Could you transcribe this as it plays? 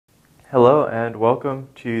Hello and welcome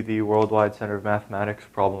to the Worldwide Center of Mathematics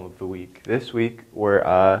Problem of the Week. This week we're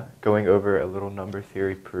going over a little number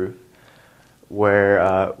theory proof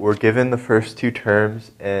where we're given the first two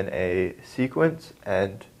terms in a sequence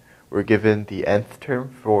and we're given the nth term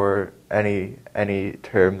for any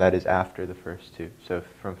term that is after the first two, so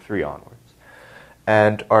from 3 onwards.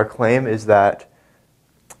 And our claim is that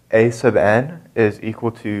a sub n is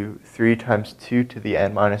equal to 3 times 2 to the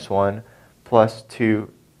n minus 1 plus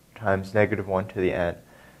 2 times negative 1 to the n.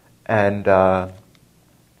 And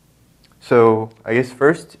so I guess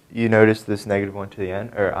first you notice this negative 1 to the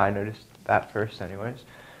n, or I noticed that first anyways.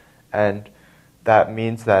 And that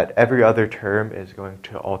means that every other term is going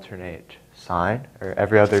to alternate sign, or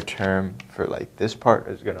every other term for like this part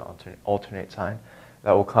is going to alternate sign.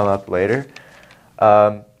 That will come up later.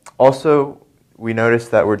 Also, we notice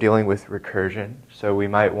that we're dealing with recursion, so we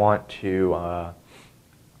might want to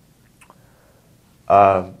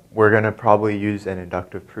we're going to probably use an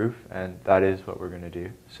inductive proof, and that is what we're going to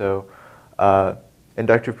do. So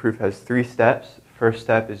inductive proof has 3 steps. First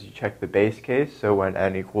step is you check the base case, so when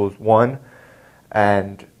n equals 1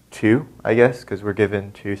 and 2, I guess, because we're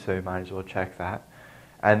given 2, so we might as well check that.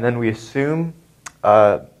 And then we assume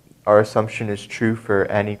our assumption is true for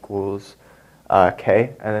n equals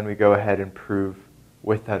k, and then we go ahead and prove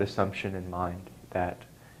with that assumption in mind that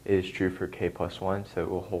is true for k plus 1, so it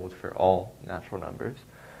will hold for all natural numbers.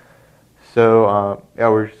 So yeah,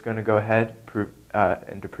 we're just going to go ahead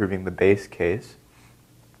into proving the base case.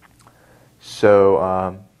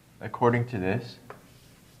 So according to this,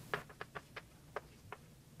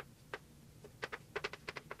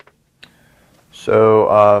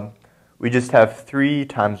 we just have 3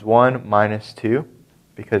 times 1 minus 2,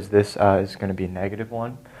 because this is going to be negative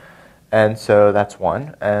 1. And so that's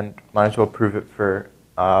 1, and might as well prove it for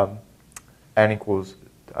n equals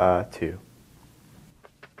 2.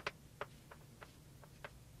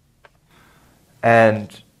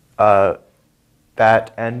 And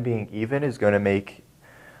that n being even is going to make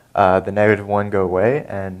the negative 1 go away,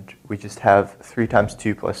 and we just have 3 times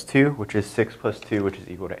 2 plus 2, which is 6 plus 2, which is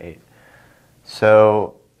equal to 8.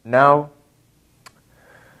 So now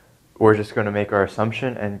we're just going to make our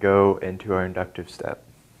assumption and go into our inductive step.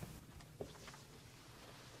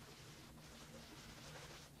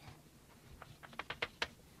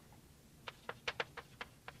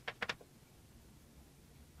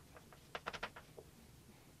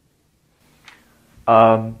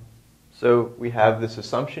 So we have this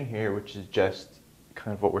assumption here, which is just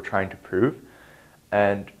kind of what we're trying to prove,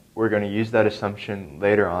 and we're going to use that assumption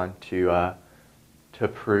later on to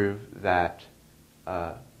prove that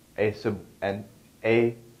the n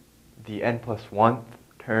plus 1th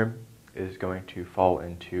term is going to fall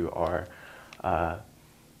into our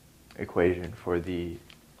equation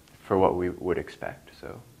for what we would expect.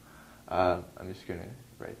 So I'm just going to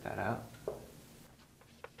write that out.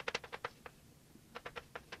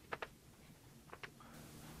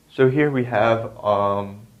 So here we have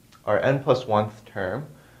our n plus 1th term,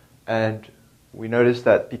 and we notice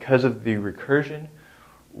that because of the recursion,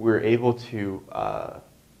 we're able to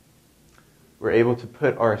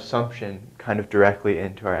put our assumption kind of directly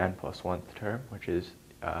into our n plus 1th term, which is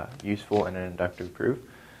useful in an inductive proof.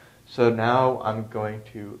 So now I'm going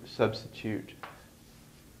to substitute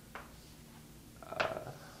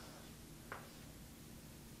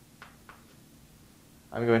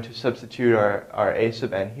our a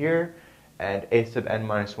sub n here and a sub n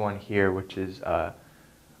minus 1 here, which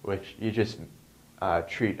you just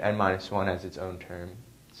treat n minus 1 as its own term.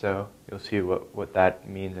 So you'll see what that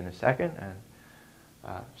means in a second. And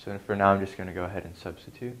so for now, I'm just going to go ahead and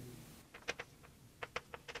substitute.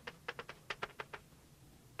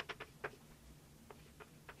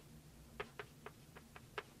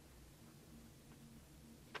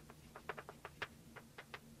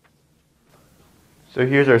 So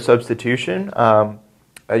here's our substitution.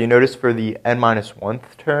 You notice for the n minus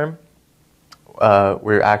 1th term,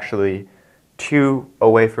 we're actually 2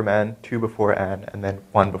 away from n, 2 before n, and then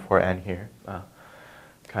 1 before n here,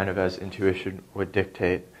 kind of as intuition would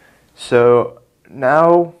dictate. So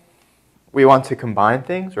now we want to combine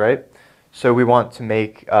things, right? So we want to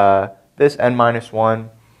make this n minus 1,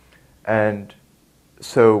 and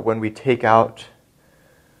so when we take out,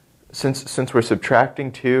 since we're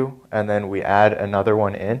subtracting 2 and then we add another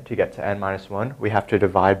one in to get to n minus 1, we have to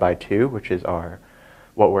divide by 2, which is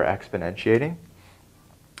what we're exponentiating.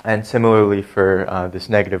 And similarly for this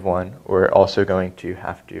negative 1, we're also going to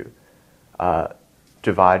have to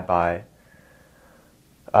divide by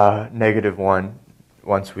negative 1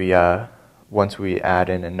 once we add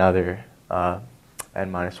in another n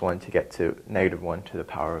minus 1 to get to negative 1 to the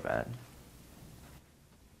power of n.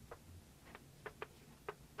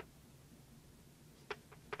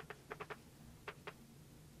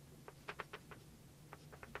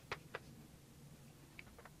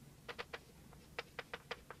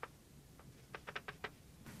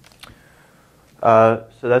 So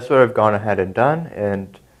that's what I've gone ahead and done,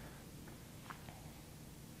 and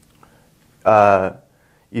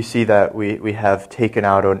you see that we have taken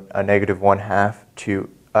out a negative 1/2 to,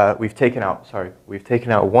 we've taken out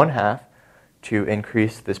 1/2 to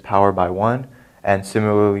increase this power by 1, and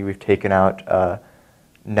similarly we've taken out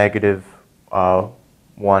negative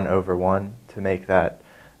 1/1 to make that,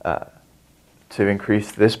 to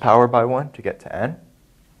increase this power by 1 to get to n.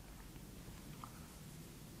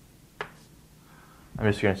 I'm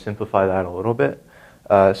just going to simplify that a little bit.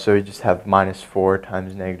 So we just have -4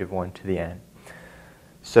 times negative 1 to the n.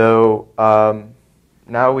 So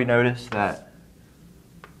now we notice that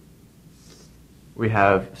we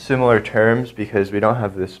have similar terms because we don't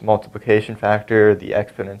have this multiplication factor. The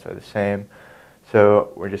exponents are the same.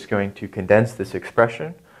 So we're just going to condense this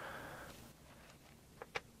expression.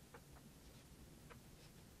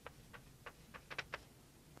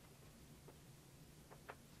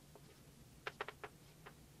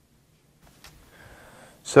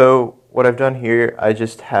 So what I've done here, I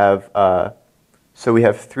just have, so we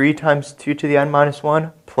have 3 times 2 to the n minus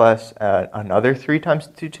 1 plus another 3 times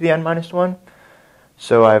 2 to the n minus 1.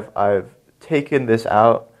 So I've taken this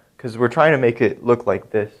out because we're trying to make it look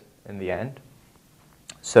like this in the end.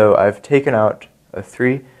 So I've taken out a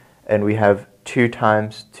 3, and we have 2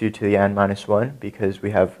 times 2 to the n minus 1 because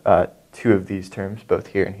we have 2 of these terms, both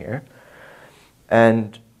here and here.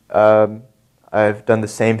 And I've done the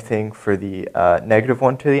same thing for the negative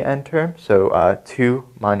 1 to the n term. So 2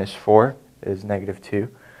 minus 4 is negative 2.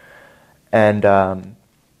 And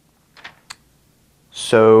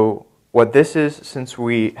so what this is, since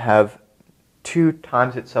we have 2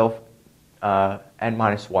 times itself n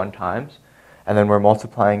minus 1 times, and then we're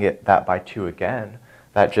multiplying that by 2 again,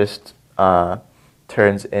 that just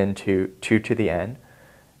turns into 2 to the n.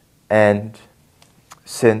 And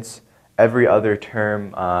since every other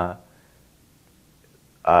term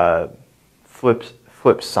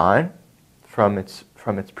flips sign from its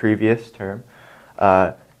previous term,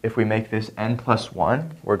 if we make this n plus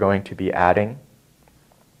 1, we're going to be adding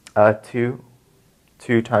 2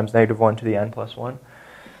 times negative 1 to the n plus 1.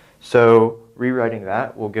 So rewriting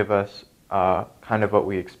that will give us kind of what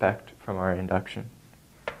we expect from our induction.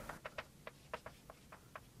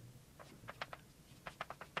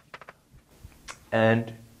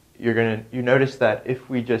 And you notice that if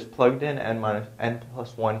we just plugged in n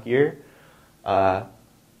plus 1 here,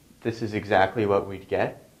 this is exactly what we'd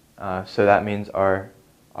get. So that means our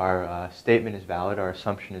statement is valid, our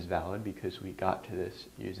assumption is valid, because we got to this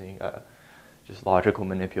using just logical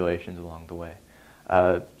manipulations along the way.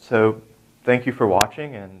 So thank you for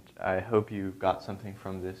watching, and I hope you got something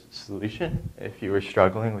from this solution if you were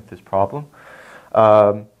struggling with this problem.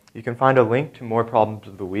 You can find a link to more problems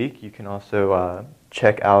of the week. You can also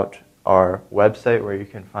check out our website where you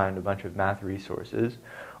can find a bunch of math resources,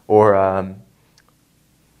 or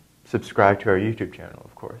subscribe to our YouTube channel,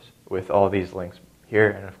 of course, with all these links here.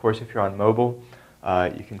 And of course, if you're on mobile,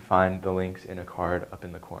 you can find the links in a card up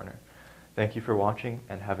in the corner. Thank you for watching,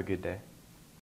 and have a good day.